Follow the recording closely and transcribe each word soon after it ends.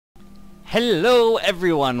Hello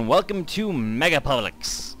everyone, welcome to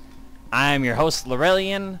Megapublics. I'm your host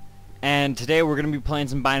Lorrelion, and today we're going to be playing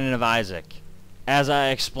some Binding of Isaac. As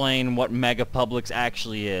I explain what Megapublics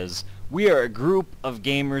actually is, we are a group of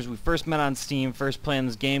gamers. We first met on Steam, first playing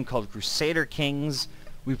this game called Crusader Kings.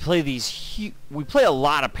 We play a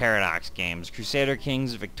lot of Paradox games. Crusader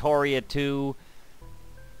Kings, Victoria 2,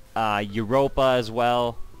 Europa as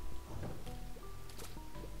well.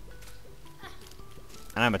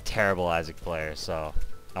 And I'm a terrible Isaac player, so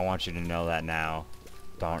I want you to know that now.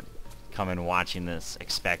 Don't come in watching this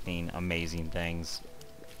expecting amazing things.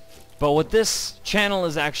 But what this channel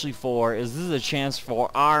is actually for is this is a chance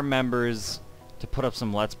for our members to put up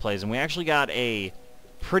some Let's Plays. And we actually got a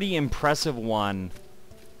pretty impressive one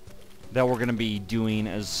that we're going to be doing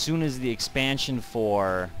as soon as the expansion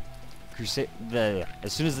for as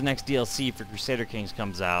soon as the next DLC for Crusader Kings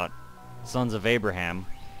comes out, Sons of Abraham.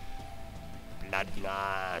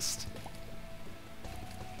 Bloodlust.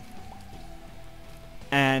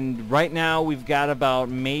 And right now we've got about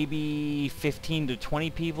maybe 15 to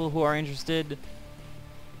 20 people who are interested.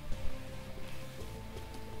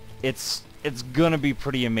 It's gonna be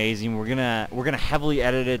pretty amazing. We're gonna heavily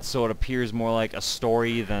edit it so it appears more like a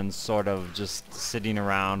story than sort of just sitting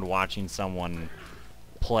around watching someone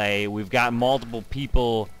play. We've got multiple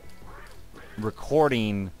people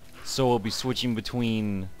recording, so we'll be switching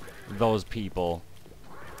between those people.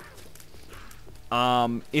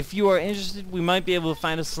 If you are interested, we might be able to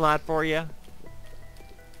find a slot for you.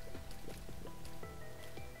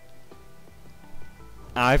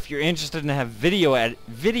 If you're interested in have video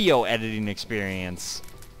editing experience,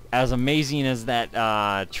 as amazing as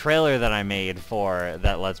that trailer that I made for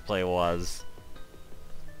that Let's Play was,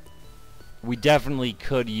 we definitely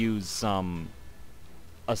could use some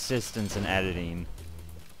assistance in editing.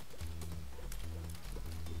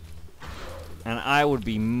 And I would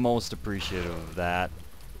be most appreciative of that.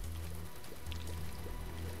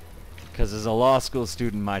 Because as a law school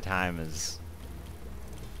student, my time is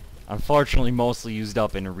unfortunately mostly used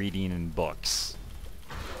up in reading and books.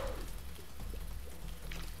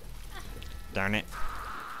 Darn it.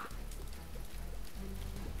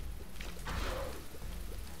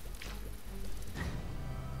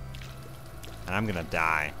 And I'm gonna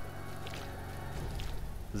die.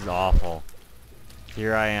 This is awful.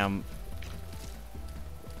 Here I am,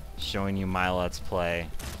 showing you my Let's Play,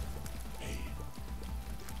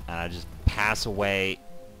 and I just pass away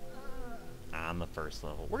on the first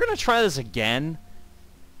level. We're gonna try this again.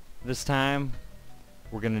 This time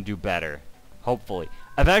we're gonna do better, hopefully.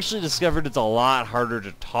 I've actually discovered it's a lot harder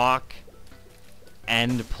to talk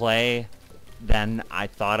and play than I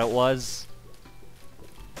thought it was,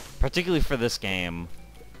 particularly for this game.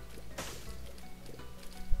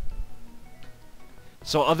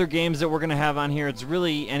 So other games that we're going to have on here, it's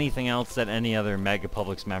really anything else that any other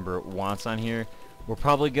Megapublics member wants on here. We're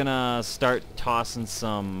probably going to start tossing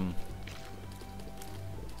some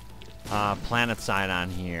PlanetSide on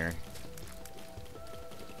here.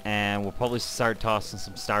 And we'll probably start tossing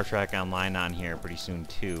some Star Trek Online on here pretty soon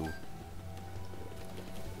too.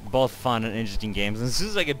 Both fun and interesting games. And as soon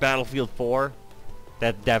as I get Battlefield 4,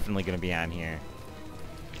 that's definitely going to be on here.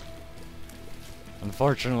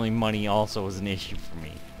 Unfortunately, money also is an issue for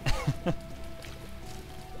me.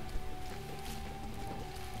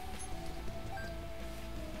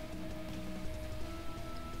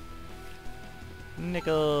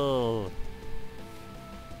 Nickel!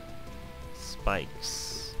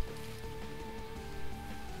 Spikes.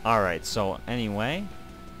 Alright, so anyway,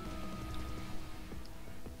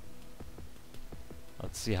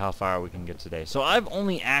 let's see how far we can get today. So I've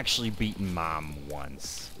only actually beaten Mom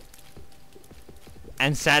once.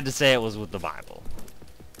 And sad to say, it was with the Bible.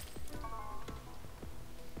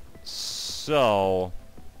 So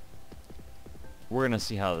we're gonna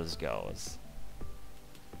see how this goes.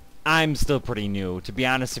 I'm still pretty new. To be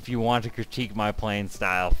honest, if you want to critique my playing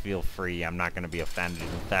style, feel free. I'm not gonna be offended.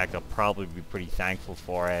 In fact, I'll probably be pretty thankful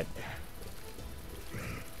for it.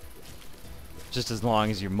 Just as long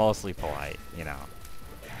as you're mostly polite, you know.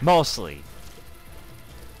 Mostly.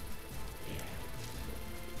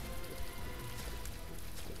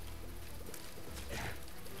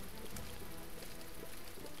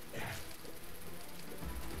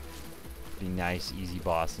 Be nice, easy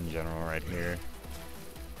boss in general right here.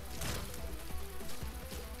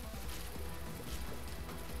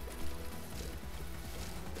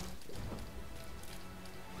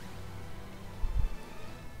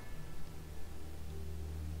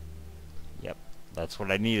 Yep, that's what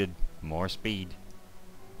I needed. More speed.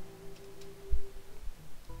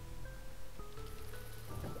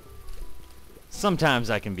 Sometimes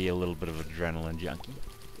I can be a little bit of an adrenaline junkie.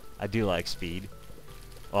 I do like speed.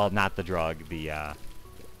 Well, not the drug,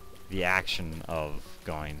 the action of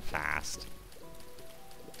going fast.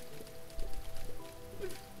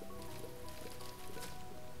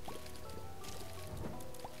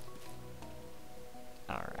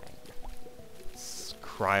 Alright. Let's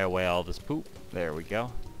cry away all this poop. There we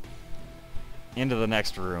go. Into the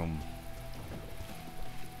next room.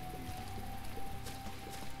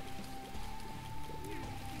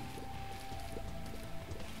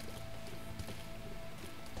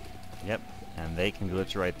 Yep, and they can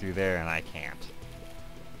glitch right through there and I can't.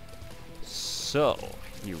 So,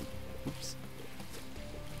 oops.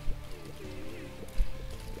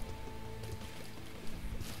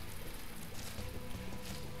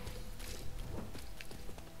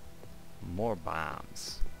 More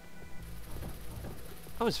bombs.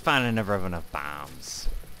 I always find I never have enough bombs.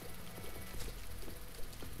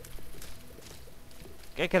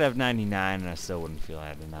 I could have 99 and I still wouldn't feel I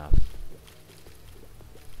had enough.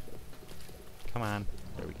 Come on.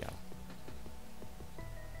 There we go.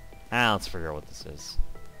 Ah, let's figure out what this is.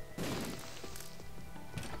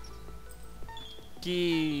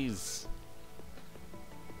 Keys!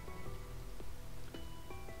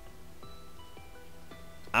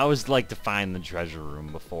 I always like to find the treasure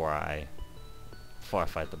room before I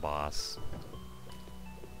fight the boss.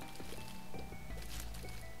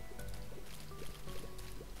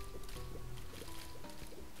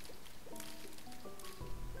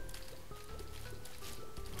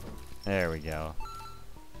 There we go.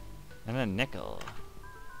 And a nickel.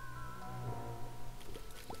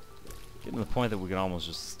 Getting to the point that we can almost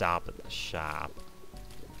just stop at the shop.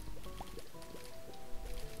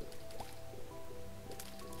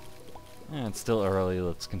 Yeah, it's still early.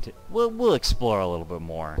 Let's continue. We'll explore a little bit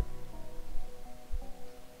more.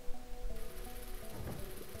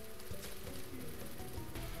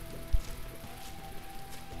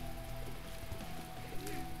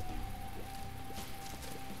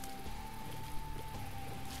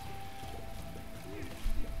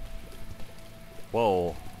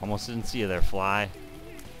 Whoa, almost didn't see you there, fly.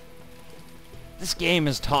 This game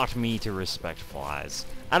has taught me to respect flies.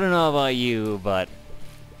 I don't know about you, but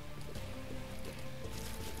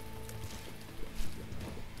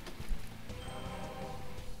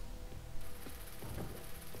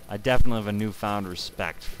I definitely have a newfound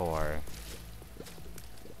respect for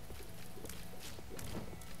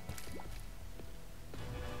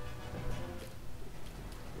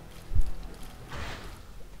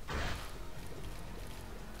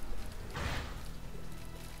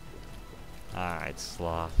Alright,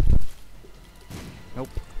 sloth. Nope.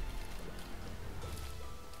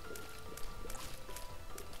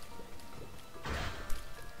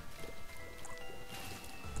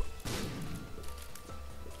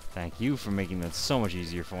 Thank you for making that so much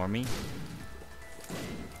easier for me.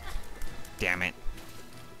 Damn it.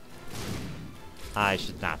 I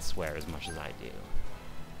should not swear as much as I do.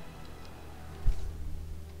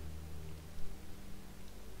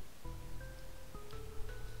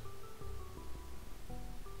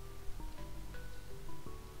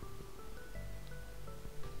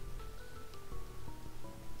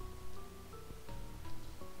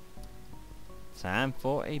 Time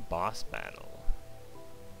for a boss battle.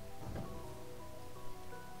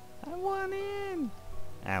 I want in!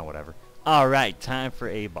 Ah, whatever. Alright, time for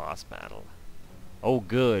a boss battle. Oh,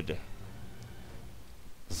 good.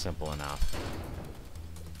 Simple enough.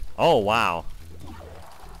 Oh, wow.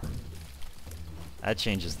 That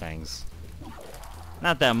changes things.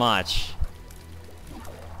 Not that much.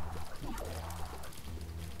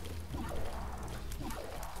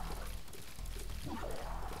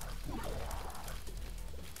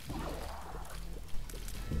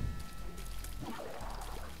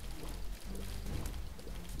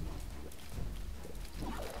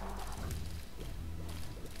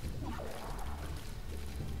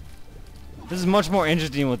 This is much more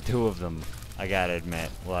interesting with two of them, I gotta admit.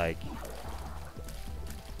 Like,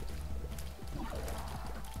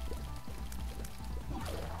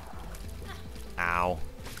 ow.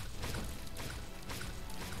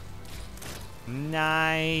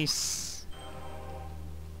 Nice.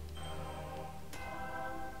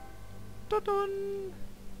 Dun-dun.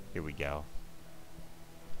 Here we go.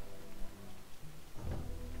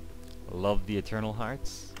 Love the Eternal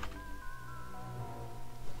Hearts.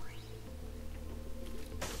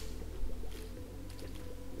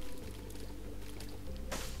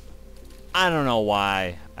 I don't know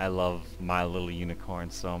why I love My Little Unicorn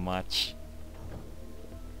so much.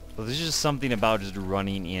 But there's just something about just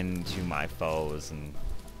running into my foes and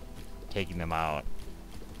taking them out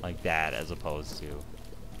like that as opposed to...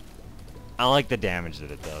 I like the damage that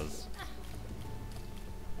it does.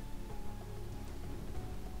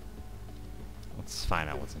 Let's find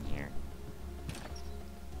out what's in here.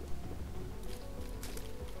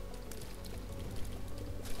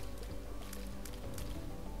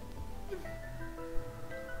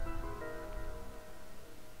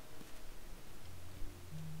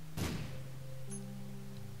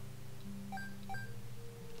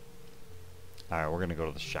 Alright, we're gonna go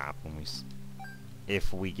to the shop when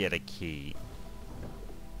if we get a key.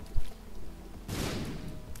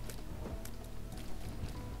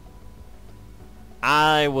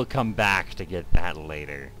 I will come back to get that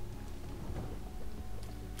later.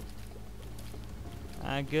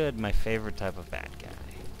 Ah, good. My favorite type of bad guy.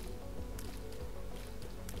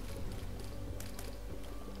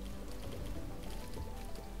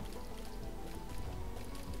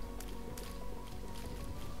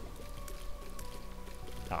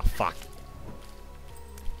 Oh, fuck.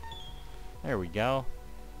 There we go.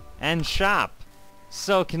 And shop.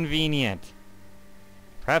 So convenient.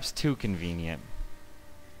 Perhaps too convenient.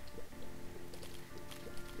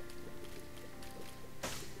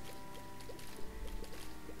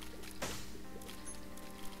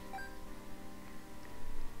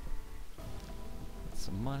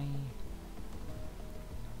 Some money.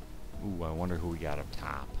 Ooh, I wonder who we got up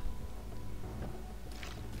top.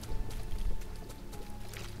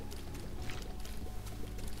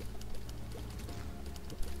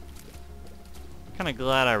 Kinda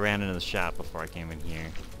glad I ran into the shop before I came in here.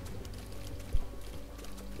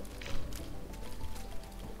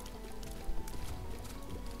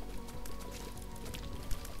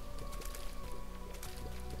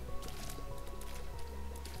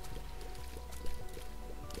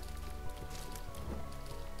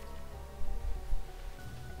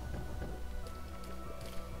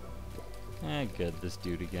 Good, this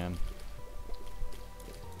dude again.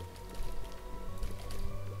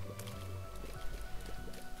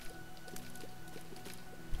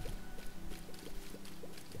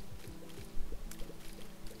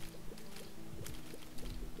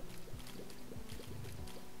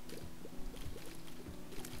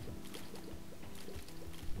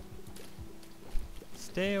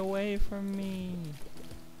 Stay away from me.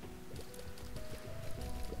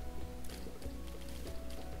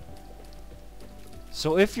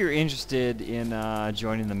 So if you're interested in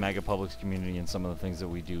joining the Megapublics community and some of the things that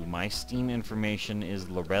we do, my Steam information is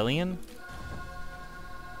Lorrelion.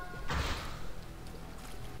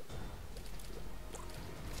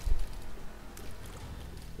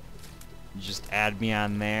 Just add me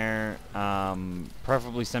on there.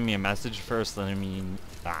 Preferably send me a message first, letting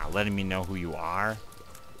me know who you are.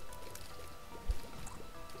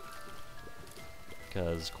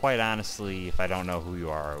 Because, quite honestly, if I don't know who you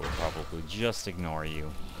are, I will probably just ignore you.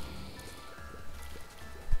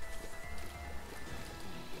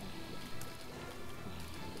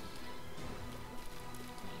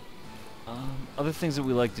 Other things that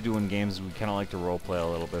we like to do in games, we kind of like to roleplay a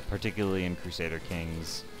little bit, particularly in Crusader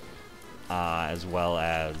Kings, as well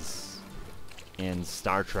as in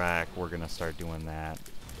Star Trek. We're going to start doing that.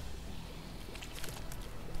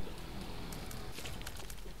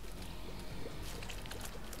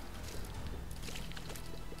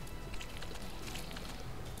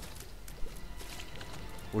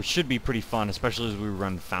 Which should be pretty fun, especially as we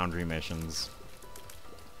run Foundry missions.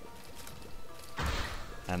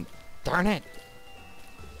 And darn it!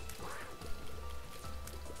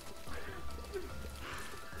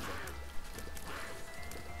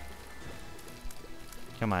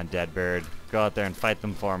 Come on, Deadbird. Go out there and fight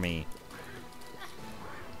them for me.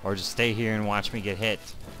 Or just stay here and watch me get hit.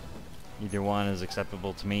 Either one is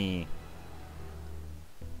acceptable to me.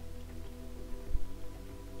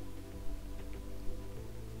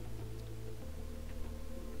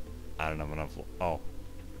 I don't have enough. Oh.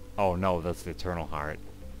 Oh no, that's the Eternal Heart.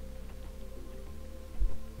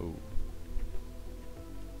 Ooh.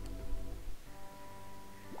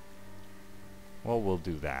 Well, we'll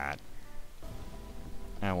do that.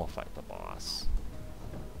 And we'll fight the boss.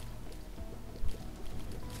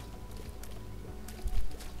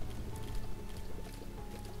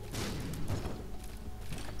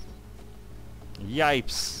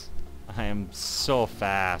 Yipes! I am so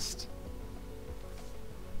fast.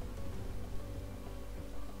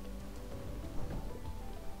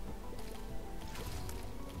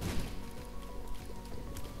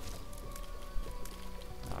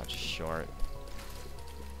 Short.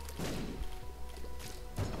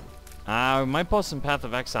 We might post some Path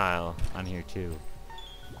of Exile on here too.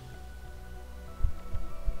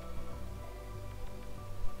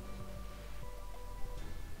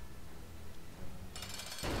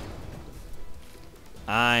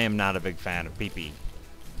 I am not a big fan of PP.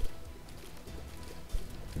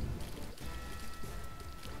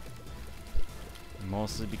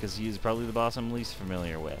 Mostly because he is probably the boss I'm least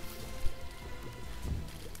familiar with.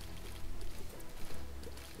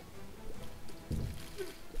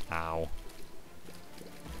 Ow.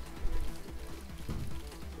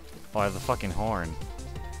 Oh, I have the fucking horn.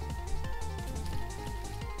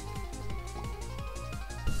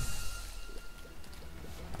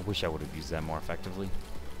 I wish I would have used that more effectively.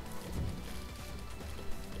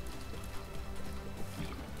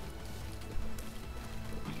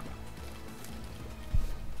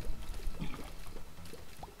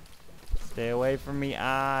 Stay away from me,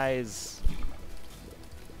 eyes.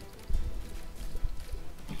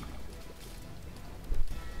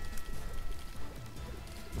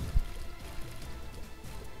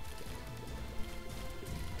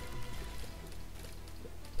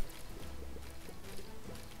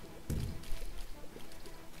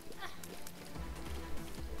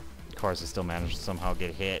 Of course, I still managed to somehow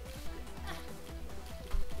get hit.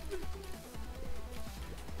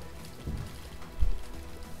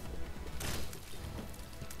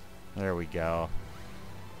 There we go.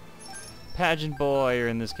 Pageant boy, or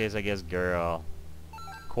in this case, I guess girl.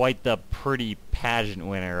 Quite the pretty pageant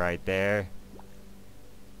winner right there.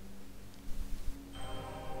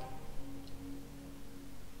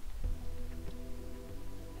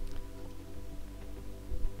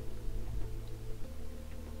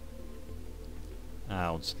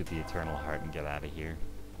 I'll just get the Eternal Heart and get out of here.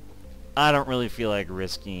 I don't really feel like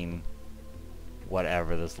risking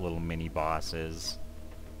whatever this little mini boss is.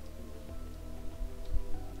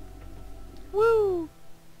 Woo!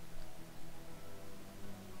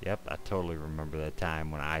 Yep, I totally remember that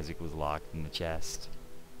time when Isaac was locked in the chest.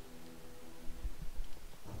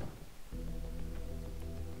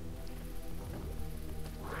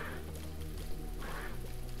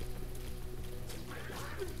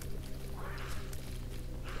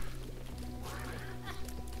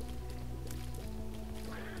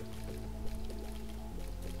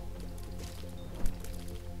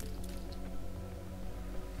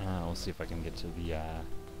 We'll see if I can get to the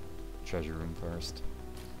treasure room first.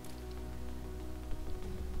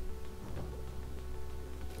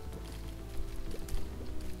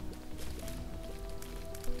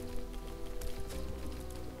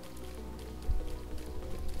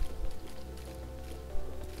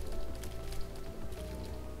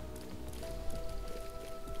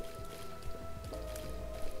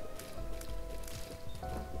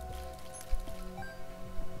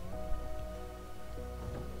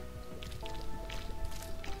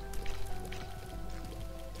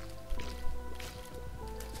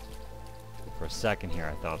 For a second here,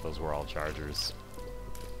 I thought those were all chargers.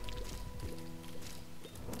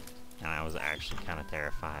 And I was actually kind of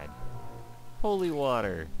terrified. Holy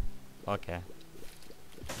water. Okay.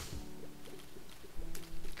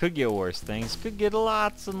 Could get worse things. Could get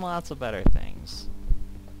lots and lots of better things.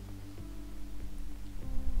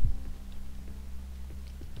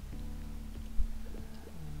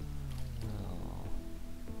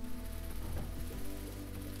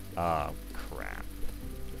 Oh, crap.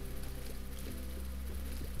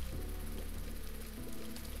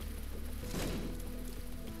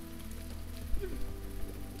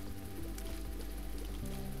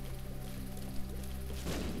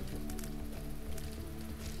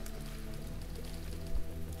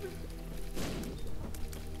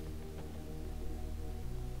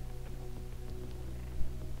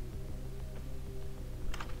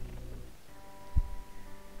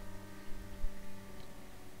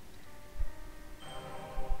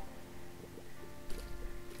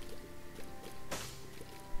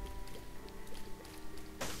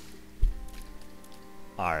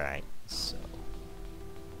 Alright, so...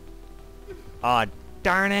 Aw,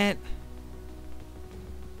 darn it!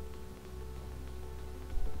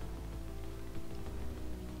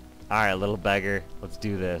 Alright, little beggar, let's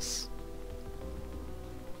do this.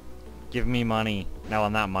 Give me money. No,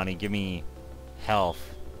 not money, give me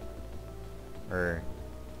health. Or...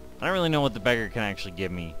 I don't really know what the beggar can actually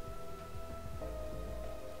give me.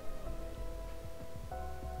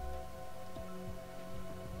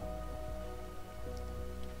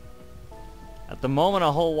 At the moment,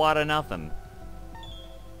 a whole wad of nothing.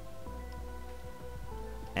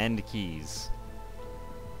 And keys.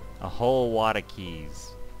 A whole wad of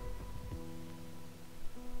keys.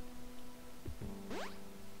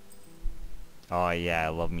 Oh yeah, I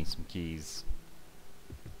love me some keys.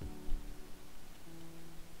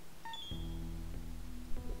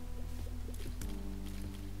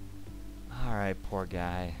 Alright, poor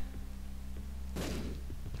guy.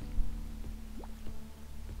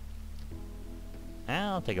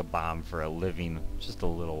 I'll take a bomb for a living just a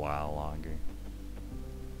little while longer.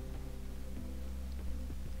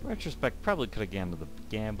 Retrospect, probably could have gone to the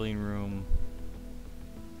gambling room.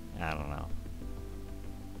 I don't know.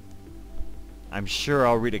 I'm sure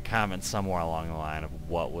I'll read a comment somewhere along the line of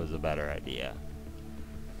what was a better idea.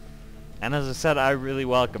 And as I said, I really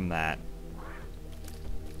welcome that.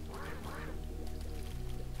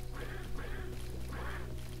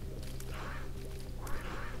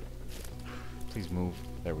 Please move.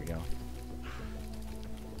 There we go.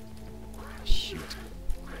 Shoot.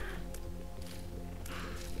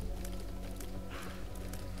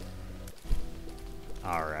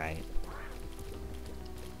 Alright.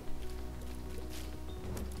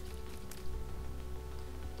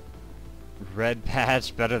 Red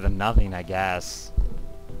patch, better than nothing, I guess.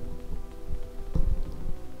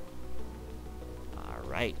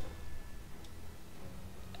 Alright.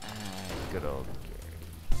 Good old Gary.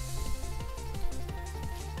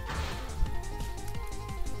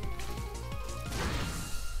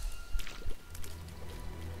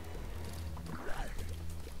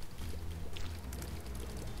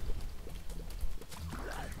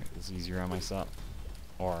 Make this easier on myself.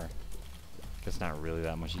 Or... it's not really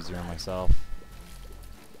that much easier on myself.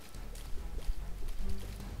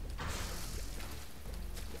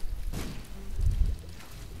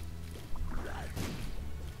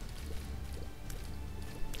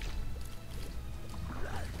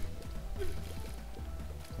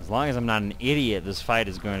 As long as I'm not an idiot, this fight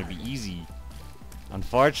is going to be easy.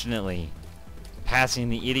 Unfortunately, passing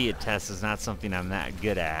the idiot test is not something I'm that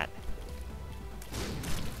good at.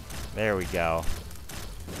 There we go.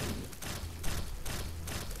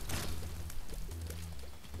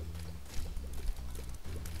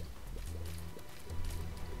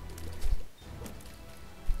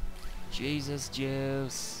 Jesus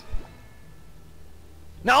juice.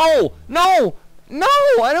 No! No! No!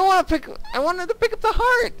 I don't want to pick... I wanted to pick up the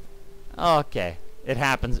heart! Okay. It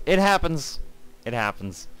happens. It happens. It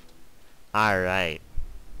happens. Alright.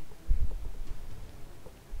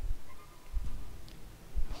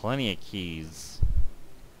 Plenty of keys.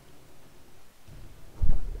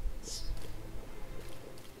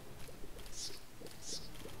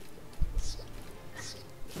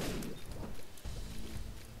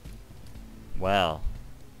 Well,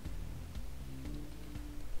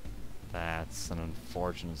 that's an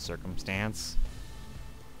unfortunate circumstance.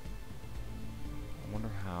 I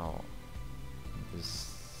wonder how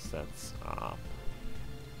this sets up.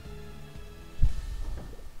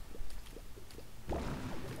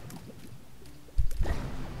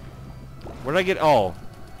 Where did I get? Oh,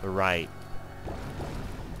 the right.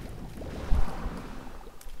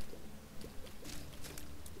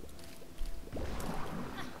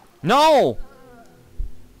 No!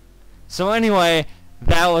 So anyway,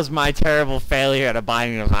 that was my terrible failure at A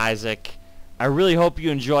Binding of Isaac. I really hope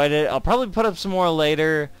you enjoyed it. I'll probably put up some more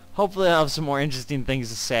later. Hopefully I'll have some more interesting things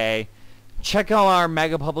to say. Check out our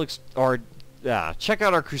Megapublics, or check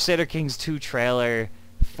out our Crusader Kings 2 trailer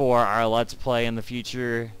for our Let's Play in the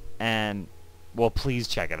future. And, well, please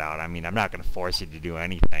check it out. I mean, I'm not going to force you to do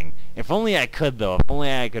anything. If only I could, though. If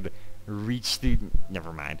only I could reach through...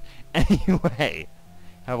 Never mind. Anyway...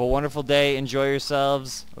 have a wonderful day. Enjoy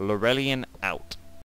yourselves. Lorrelion out.